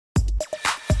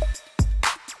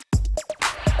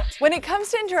When it comes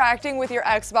to interacting with your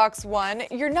Xbox One,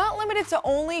 you're not limited to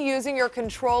only using your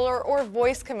controller or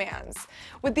voice commands.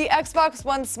 With the Xbox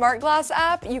One Smart Glass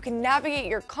app, you can navigate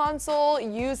your console,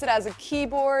 use it as a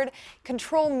keyboard,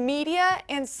 control media,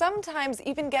 and sometimes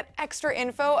even get extra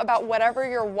info about whatever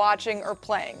you're watching or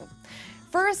playing.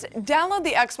 First, download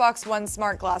the Xbox One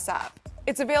Smart Glass app.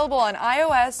 It's available on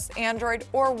iOS, Android,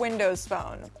 or Windows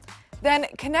Phone. Then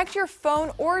connect your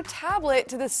phone or tablet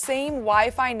to the same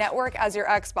Wi-Fi network as your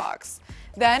Xbox.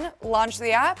 Then launch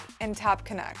the app and tap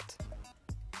Connect.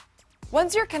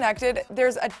 Once you're connected,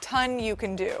 there's a ton you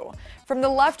can do. From the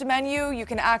left menu, you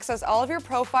can access all of your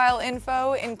profile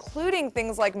info, including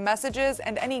things like messages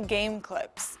and any game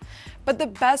clips. But the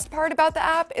best part about the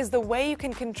app is the way you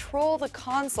can control the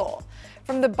console.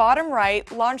 From the bottom right,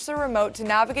 launch the remote to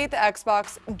navigate the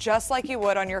Xbox just like you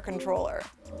would on your controller.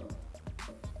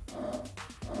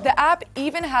 The app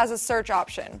even has a search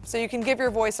option, so you can give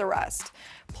your voice a rest.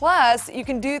 Plus, you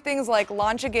can do things like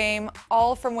launch a game,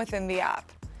 all from within the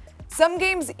app. Some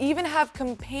games even have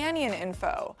companion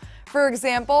info. For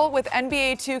example, with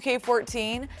NBA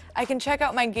 2K14, I can check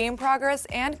out my game progress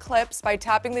and clips by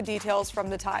tapping the details from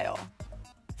the tile.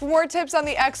 For more tips on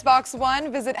the Xbox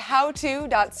One, visit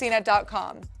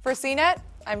howto.cnet.com. For CNET,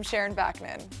 I'm Sharon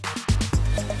Backman.